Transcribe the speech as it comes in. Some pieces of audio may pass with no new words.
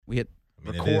We hit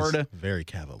record. It is very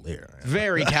cavalier.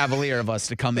 Very cavalier of us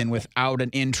to come in without an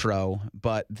intro.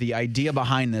 But the idea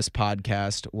behind this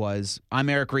podcast was I'm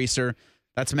Eric Reeser.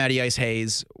 That's Matty Ice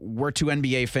Hayes. We're two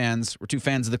NBA fans. We're two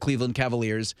fans of the Cleveland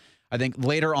Cavaliers. I think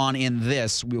later on in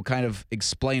this, we'll kind of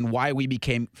explain why we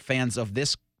became fans of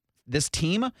this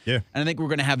team. Yeah. And I think we're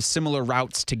going to have similar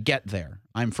routes to get there.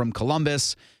 I'm from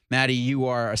Columbus. Matty, you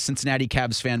are a Cincinnati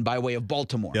Cavs fan by way of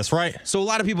Baltimore. That's right. So a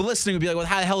lot of people listening would be like, well,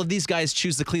 how the hell did these guys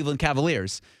choose the Cleveland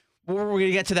Cavaliers? We're going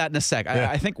to get to that in a sec. Yeah.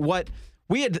 I think what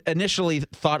we had initially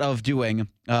thought of doing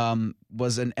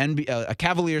was a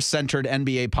Cavaliers-centered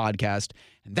NBA podcast.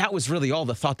 And that was really all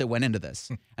the thought that went into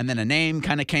this. And then a name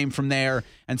kind of came from there.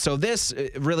 And so this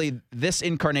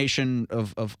incarnation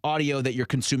of audio that you're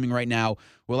consuming right now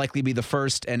will likely be the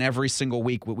first, and every single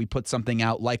week we put something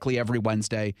out, likely every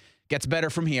Wednesday. Gets better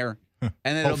from here. And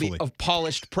then it'll be a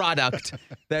polished product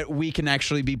that we can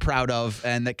actually be proud of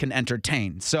and that can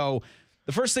entertain. So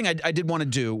the first thing I did want to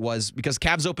do was, because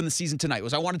Cavs opened the season tonight,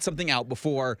 was I wanted something out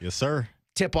before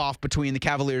tip-off between the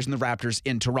Cavaliers and the Raptors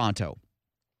in Toronto.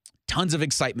 Tons of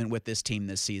excitement with this team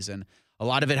this season. A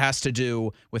lot of it has to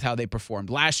do with how they performed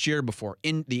last year before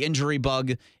the injury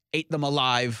bug ate them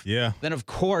alive. Yeah. Then, of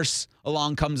course,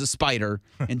 along comes a spider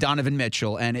in Donovan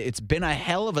Mitchell. And it's been a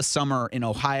hell of a summer in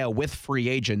Ohio with free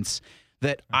agents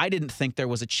that I didn't think there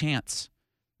was a chance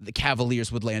the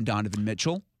Cavaliers would land Donovan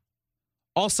Mitchell.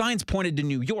 All signs pointed to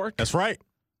New York. That's right.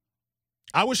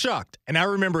 I was shocked. And I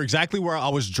remember exactly where I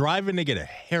was driving to get a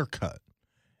haircut.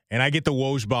 And I get the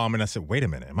Woj bomb, and I said, wait a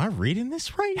minute, am I reading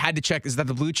this right? Had to check. Is that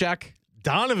the blue check?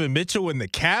 Donovan Mitchell and the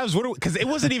Cavs? Because it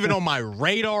wasn't even on my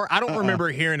radar. I don't remember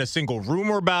hearing a single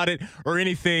rumor about it or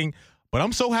anything. But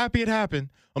I'm so happy it happened.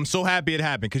 I'm so happy it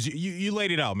happened because you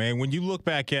laid it out, man. When you look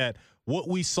back at what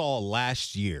we saw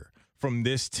last year from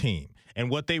this team and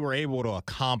what they were able to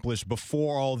accomplish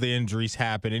before all the injuries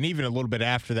happened, and even a little bit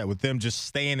after that with them just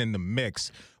staying in the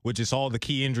mix, which is all the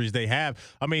key injuries they have.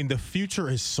 I mean, the future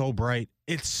is so bright.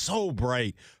 It's so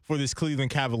bright for this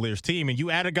Cleveland Cavaliers team. And you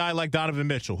add a guy like Donovan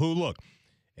Mitchell, who, look,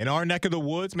 in our neck of the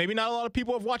woods, maybe not a lot of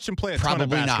people have watched him play a ton of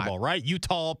basketball, right?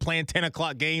 Utah playing 10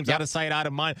 o'clock games, out of sight, out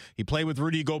of mind. He played with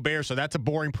Rudy Gobert, so that's a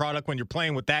boring product when you're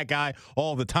playing with that guy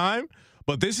all the time.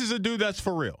 But this is a dude that's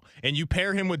for real. And you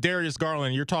pair him with Darius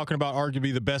Garland, you're talking about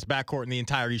arguably the best backcourt in the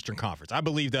entire Eastern Conference. I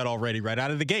believe that already right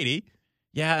out of the gate,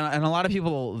 Yeah, and a lot of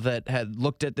people that had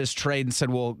looked at this trade and said,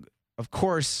 well, of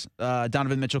course,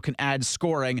 Donovan Mitchell can add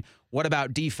scoring. What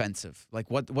about defensive?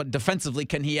 Like, what defensively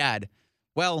can he add?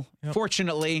 Well,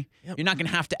 fortunately, you're not going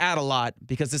to have to add a lot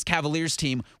because this Cavaliers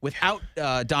team, without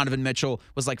Donovan Mitchell,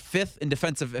 was like 5th in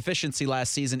defensive efficiency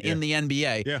last season in the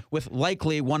NBA, with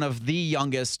likely one of the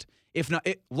youngest, if not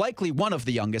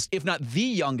the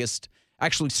youngest,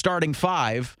 actually starting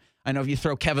 5. I know if you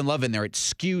throw Kevin Love in there, it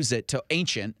skews it to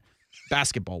ancient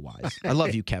basketball-wise. I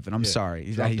love you, Kevin. I'm sorry.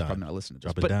 He's probably not listening to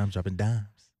this. Dropping dimes.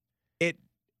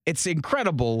 It's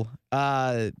incredible,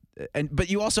 but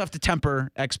you also have to temper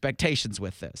expectations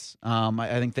with this.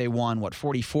 I think they won,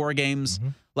 44 games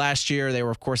last year. They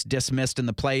were, of course, dismissed in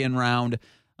the play-in round.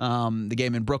 The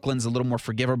game in Brooklyn's a little more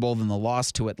forgivable than the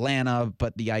loss to Atlanta,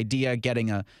 but the idea getting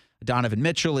a Donovan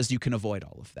Mitchell is you can avoid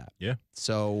all of that. Yeah.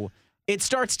 So it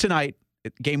starts tonight,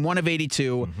 game 1 of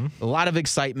 82, a lot of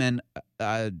excitement.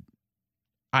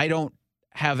 I don't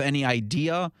have any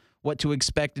idea what to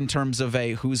expect in terms of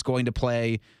who's going to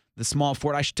play the small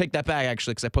forward. I should take that back,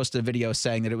 actually, because I posted a video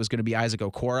saying that it was going to be Isaac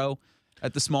Okoro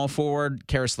at the small forward.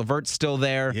 Karis LeVert's still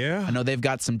there. Yeah. I know they've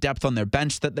got some depth on their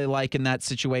bench that they like in that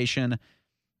situation.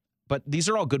 But these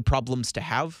are all good problems to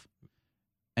have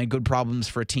and good problems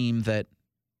for a team that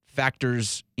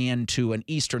factors into an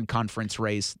Eastern Conference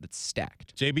race that's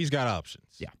stacked. JB's got options.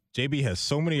 Yeah. JB has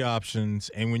so many options,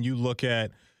 and when you look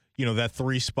at that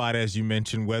 3 spot, as you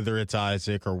mentioned, whether it's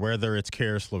Isaac or whether it's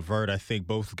Karis LeVert, I think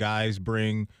both guys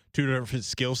bring 2 different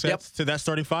skill sets to that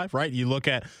starting 5, right? You look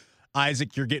at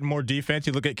Isaac, you're getting more defense.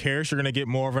 You look at Karis, you're going to get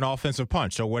more of an offensive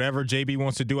punch. So whatever JB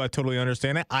wants to do, I totally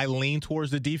understand that. I lean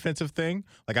towards the defensive thing.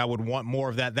 Like, I would want more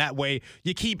of that. That way,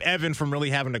 you keep Evan from really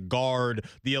having to guard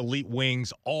the elite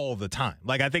wings all the time.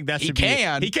 Like, I think that should be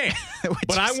it. He can.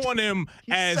 But I want him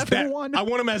as that. I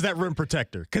want him as that rim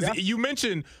protector. Because you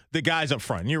mentioned the guys up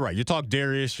front. You're right. You talk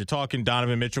Darius, you're talking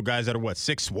Donovan Mitchell, guys that are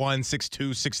 6'1", 6'2",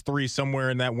 6'3",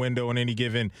 somewhere in that window on any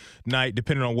given night,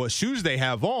 depending on what shoes they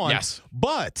have on. Yes.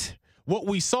 But what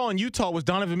we saw in Utah was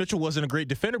Donovan Mitchell wasn't a great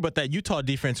defender, but that Utah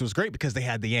defense was great because they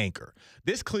had the anchor.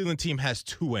 This Cleveland team has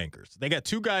two anchors. They got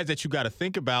two guys that you got to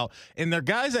think about, and they're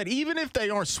guys that even if they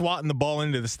aren't swatting the ball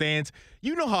into the stands,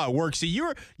 you know how it works. See,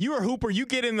 you're a hooper. You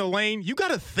get in the lane. You got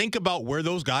to think about where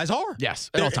those guys are.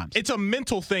 Yes, at all times. It's a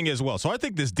mental thing as well. So I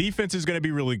think this defense is going to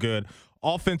be really good.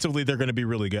 Offensively, they're going to be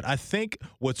really good. I think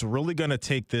what's really going to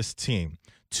take this team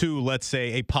to, let's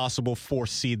say, a possible 4th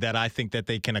seed that I think that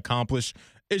they can accomplish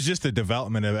is just the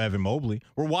development of Evan Mobley.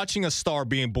 We're watching a star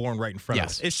being born right in front of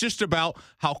us. It's just about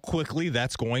how quickly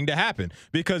that's going to happen.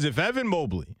 Because if Evan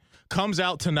Mobley comes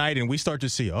out tonight and we start to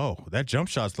see, oh, that jump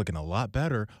shot's looking a lot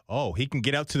better. Oh, he can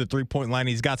get out to the three-point line.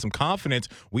 He's got some confidence.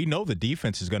 We know the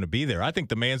defense is going to be there. I think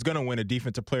the man's going to win a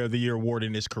Defensive Player of the Year award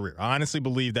in his career. I honestly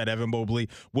believe that Evan Mobley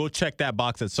will check that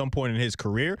box at some point in his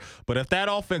career. But if that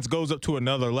offense goes up to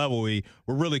another level, we're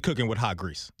really cooking with hot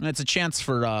grease. And it's a chance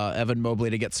for Evan Mobley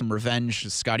to get some revenge.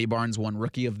 Scotty Barnes won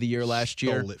Rookie of the Year last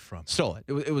year. Stole it.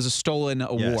 It was a stolen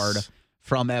award. Yes.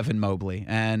 From Evan Mobley.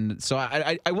 And so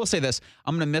I will say this.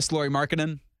 I'm going to miss Lauri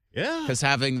Markkanen. Yeah. Because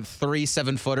having 3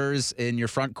 7-footers in your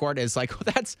front court is like,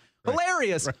 well, that's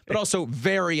hilarious, but also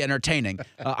very entertaining.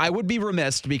 I would be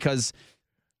remiss because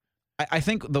I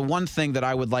think the one thing that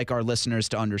I would like our listeners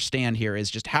to understand here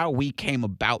is just how we came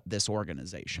about this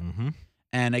organization. Mm-hmm.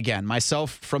 And again,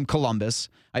 myself from Columbus.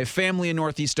 I have family in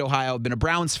Northeast Ohio. I've been a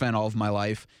Browns fan all of my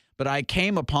life. But I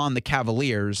came upon the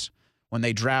Cavaliers when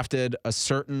they drafted a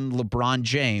certain LeBron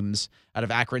James out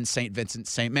of Akron, St. Vincent,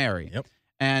 St. Mary. Yep.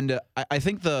 And I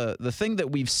think the thing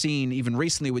that we've seen even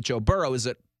recently with Joe Burrow is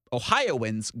that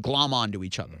Ohioans glom onto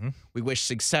each other. Mm-hmm. We wish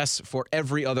success for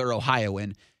every other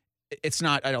Ohioan. It's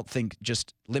not, I don't think,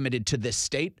 just limited to this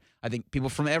state. I think people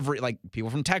from people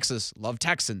from Texas love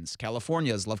Texans.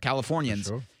 Californians love Californians.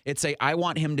 Sure. It's I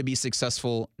want him to be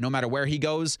successful no matter where he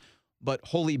goes, but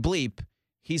holy bleep,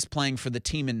 he's playing for the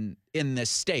team in this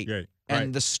state. Right.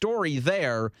 And the story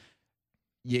there,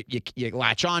 you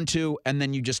latch onto, and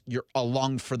then you're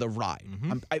along for the ride.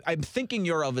 Mm-hmm. I'm thinking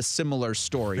you're of a similar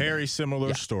story. Very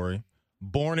similar story.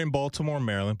 Born in Baltimore,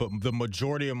 Maryland, but the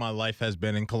majority of my life has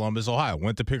been in Columbus, Ohio.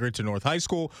 Went to Pickerington North High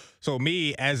School. So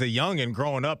me, as a youngin'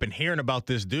 growing up and hearing about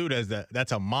this dude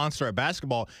that's a monster at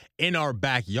basketball in our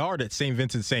backyard at St.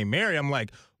 Vincent, St. Mary, I'm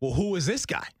like, well, who is this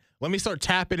guy? Let me start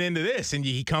tapping into this. And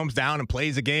he comes down and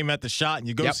plays a game at the shot, and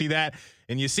you go see that,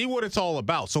 and you see what it's all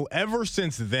about. So ever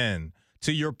since then,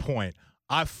 to your point,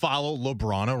 I follow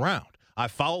LeBron around.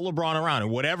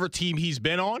 And whatever team he's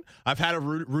been on, I've had a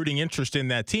rooting interest in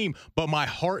that team, but my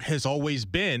heart has always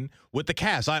been with the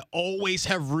Cavs. I always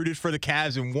have rooted for the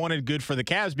Cavs and wanted good for the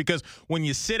Cavs because when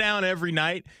you sit down every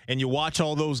night and you watch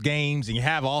all those games and you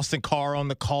have Austin Carr on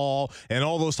the call and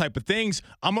all those type of things,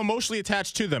 I'm emotionally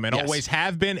attached to them and always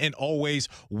have been and always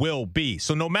will be.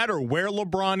 So no matter where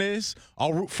LeBron is,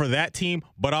 I'll root for that team,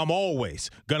 but I'm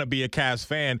always going to be a Cavs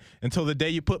fan until the day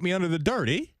you put me under the dirt,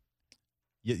 eh?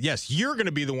 Yes, you're going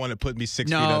to be the one that put me 6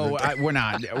 feet under. No, we're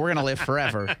not. We're going to live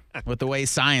forever with the way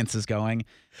science is going.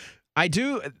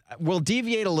 We'll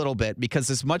deviate a little bit because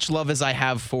as much love as I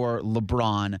have for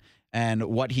LeBron and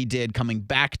what he did coming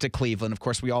back to Cleveland, of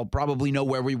course, we all probably know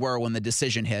where we were when the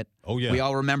decision hit. Oh, yeah. We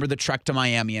all remember the trek to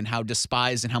Miami and how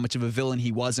despised and how much of a villain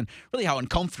he was and really how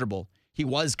uncomfortable he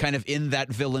was kind of in that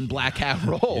villain black hat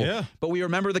role. Yeah. But we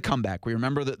remember the comeback. We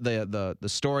remember the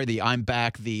story, the I'm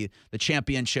back, the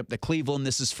championship, the Cleveland,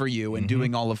 this is for you, and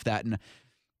doing all of that. And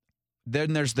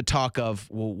then there's the talk of,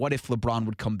 well, what if LeBron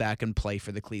would come back and play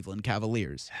for the Cleveland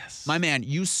Cavaliers? Yes. My man,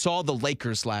 you saw the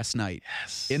Lakers last night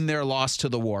in their loss to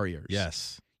the Warriors.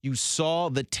 Yes. You saw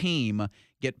the team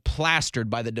get plastered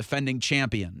by the defending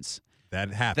champions. That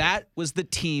happened. That was the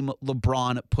team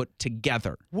LeBron put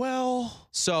together.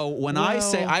 So when I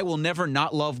say I will never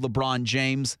not love LeBron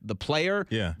James, the player,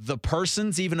 the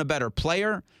person's even a better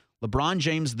player, LeBron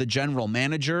James, the general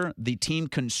manager, the team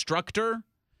constructor,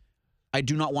 I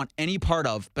do not want any part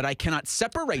of, but I cannot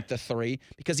separate the three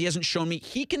because he hasn't shown me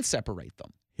he can separate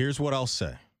them. Here's what I'll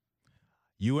say.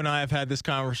 You and I have had this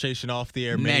conversation off the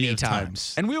air many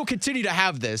times. And we will continue to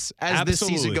have this as this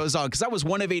season goes on because that was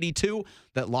one of 82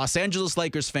 that Los Angeles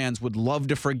Lakers fans would love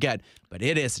to forget, but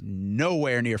it is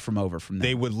nowhere near over from there.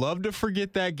 They would love to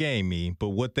forget that game, but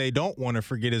what they don't want to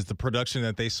forget is the production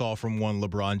that they saw from one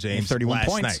LeBron James 31 last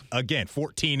points. night. Again,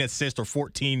 14 assists or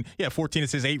 14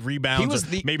 assists, 8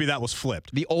 rebounds. Maybe that was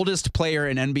flipped. The oldest player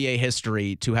in NBA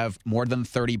history to have more than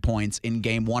 30 points in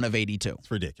game 1 of 82.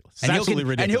 It's ridiculous. It's absolutely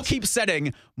ridiculous. And he'll keep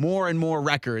setting more and more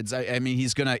records. I mean,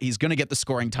 he's gonna get the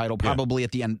scoring title probably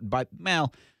at the end. But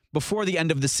before the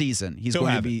end of the season, he's going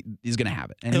to have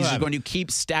it, and he's just going to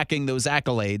keep stacking those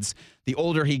accolades. The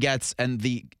older he gets, and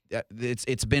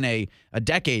it's been a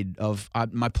decade of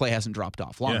my play hasn't dropped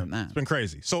off. Longer than that. It's been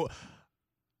crazy. So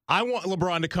I want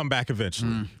LeBron to come back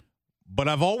eventually, but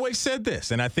I've always said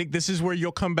this, and I think this is where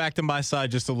you'll come back to my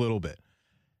side just a little bit.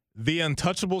 The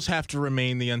untouchables have to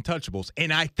remain the untouchables,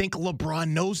 and I think LeBron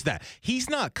knows that. He's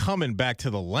not coming back to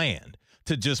the land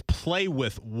to just play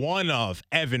with one of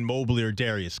Evan Mobley or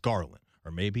Darius Garland,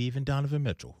 or maybe even Donovan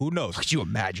Mitchell. Who knows? Could you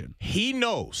imagine? He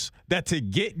knows that to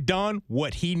get done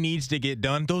what he needs to get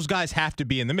done, those guys have to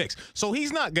be in the mix. So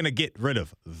he's not going to get rid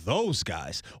of those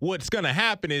guys. What's going to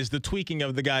happen is the tweaking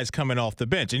of the guys coming off the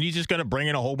bench, and he's just going to bring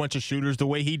in a whole bunch of shooters the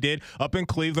way he did up in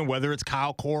Cleveland, whether it's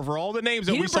Kyle Korver, all the names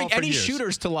that we saw for years. He didn't bring any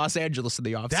shooters to Los Angeles in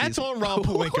the offseason. That's on Rob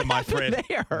Pelinka, my friend.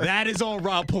 That is on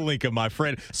Rob Pelinka, my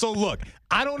friend. So look,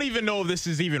 I don't even know if this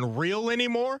is even real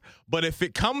anymore, but if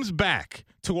it comes back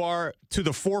to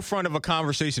the forefront of a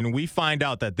conversation and we find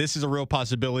out that this is a real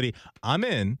possibility, I'm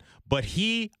in. But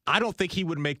I don't think he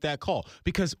would make that call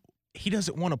because he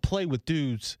doesn't want to play with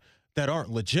dudes that aren't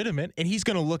legitimate, and he's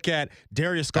going to look at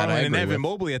Darius Garland and Evan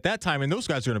Mobley at that time, and those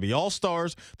guys are going to be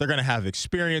all-stars. They're going to have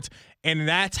experience, and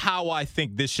that's how I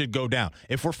think this should go down.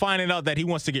 If we're finding out that he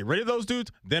wants to get rid of those dudes,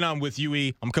 then I'm with you,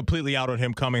 E. I'm completely out on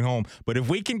him coming home. But if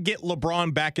we can get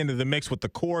LeBron back into the mix with the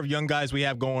core of young guys we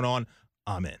have going on,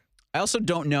 I'm in. I also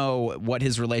don't know what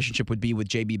his relationship would be with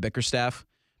JB Bickerstaff,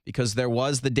 because there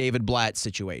was the David Blatt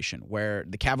situation where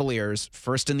the Cavaliers,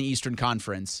 first in the Eastern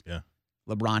Conference,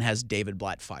 LeBron has David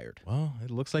Blatt fired. Well, it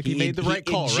looks like he made the right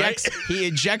call, right? He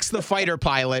ejects the fighter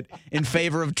pilot in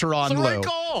favor of Tyronn Lue. It was the right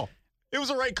call. It was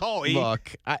the right call, E.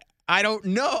 Look, I don't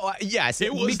know. Yes,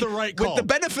 it was the right call. With the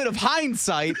benefit of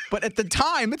hindsight, but at the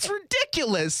time, it's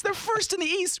ridiculous. They're first in the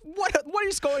East. What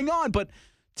is going on? But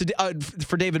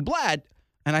for David Blatt,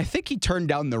 and I think he turned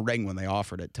down the ring when they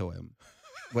offered it to him,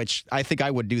 which I think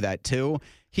I would do that too.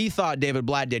 He thought David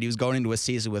Blatt did. He was going into a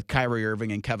season with Kyrie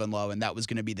Irving and Kevin Love, and that was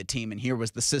going to be the team, and here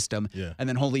was the system. Yeah. And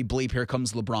then, holy bleep, here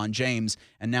comes LeBron James,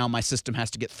 and now my system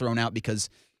has to get thrown out because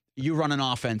you run an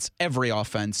offense, every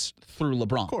offense, through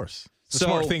LeBron. Of course. It's a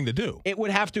smart thing to do. It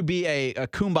would have to be a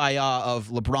kumbaya of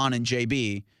LeBron and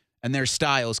JB and their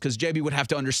styles, because JB would have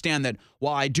to understand that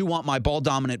while I do want my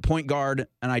ball-dominant point guard,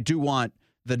 and I do want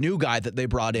the new guy that they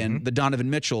brought in, the Donovan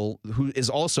Mitchell, who is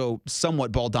also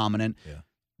somewhat ball-dominant,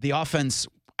 the offense,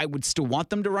 I would still want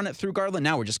them to run it through Garland.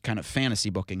 Now we're just kind of fantasy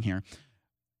booking here.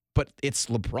 But it's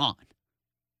LeBron.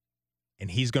 And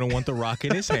he's going to want the rock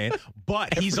in his hand.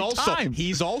 But he's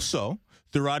also,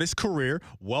 throughout his career,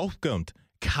 welcomed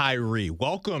Kyrie,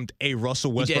 welcomed a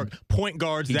Russell Westbrook, point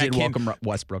guards he did welcome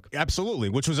Westbrook. Absolutely,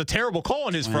 which was a terrible call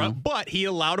on his front, but he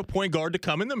allowed a point guard to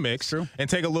come in the mix and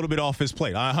take a little bit off his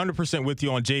plate. I'm 100% with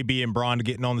you on JB and Bron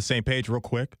getting on the same page. Real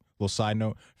quick, little side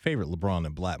note, favorite LeBron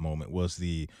and Blatt moment was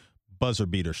the buzzer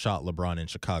beater shot LeBron in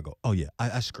Chicago. Oh, yeah,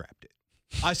 I scrapped it.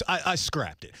 I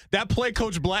scrapped it. That play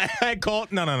Coach Blatt had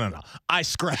called, no. I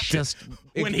scrapped it.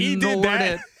 When he did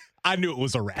that, I knew it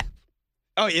was a wrap.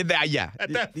 Oh, yeah.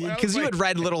 Because you had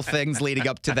read little things leading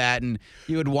up to that, and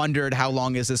you had wondered how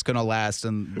long is this going to last,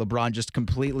 and LeBron just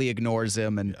completely ignores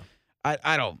him. And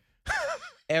I don't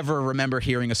ever remember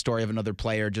hearing a story of another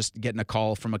player just getting a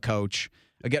call from a coach,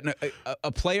 getting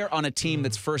a player on a team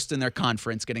that's first in their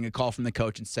conference getting a call from the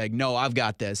coach and saying, no, I've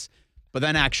got this, but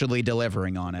then actually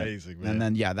delivering on it. Amazing, man. And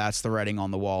then, that's the writing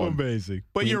on the wall. Amazing.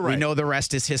 But you're right. We know the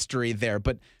rest is history there.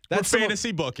 But that's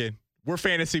fantasy booking. We're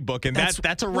fantasy booking.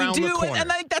 That's around the corner.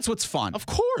 And I think that's what's fun. Of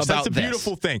course. That's a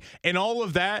beautiful thing. And all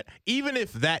of that, even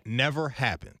if that never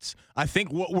happens, I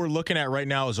think what we're looking at right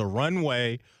now is a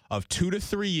runway of 2 to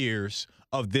 3 years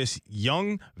of this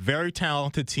young, very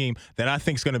talented team that I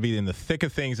think is going to be in the thick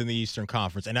of things in the Eastern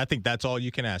Conference. And I think that's all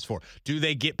you can ask for. Do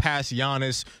they get past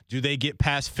Giannis? Do they get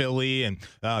past Philly and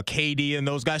KD and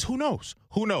those guys? Who knows?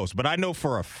 Who knows? But I know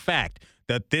for a fact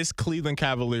that this Cleveland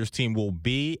Cavaliers team will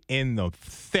be in the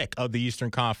thick of the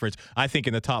Eastern Conference, I think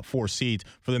in the top 4 seeds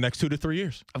for the next 2 to 3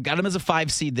 years. I've got them as a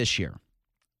 5 seed this year.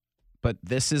 But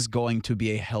this is going to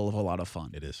be a hell of a lot of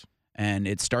fun. It is. And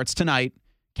it starts tonight.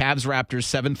 Cavs-Raptors,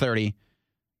 7:30.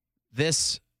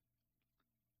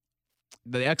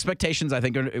 The expectations, I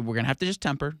think, we're going to have to just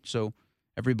temper. So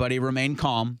everybody remain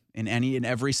calm in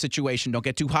every situation. Don't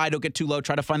get too high, don't get too low.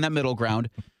 Try to find that middle ground.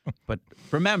 But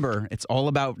remember, it's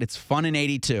fun in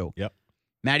 82. Yep.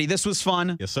 Matty, this was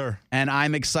fun. Yes, sir. And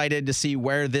I'm excited to see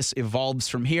where this evolves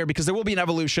from here, because there will be an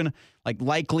evolution.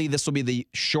 Likely this will be the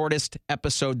shortest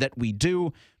episode that we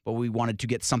do, but we wanted to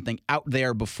get something out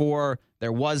there before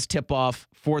there was tip-off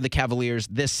for the Cavaliers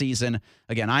this season.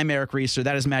 Again, I'm Eric Reeser.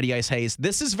 That is Matty Ice Hayes.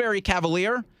 This is Very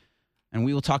Cavalier, and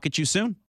we will talk at you soon.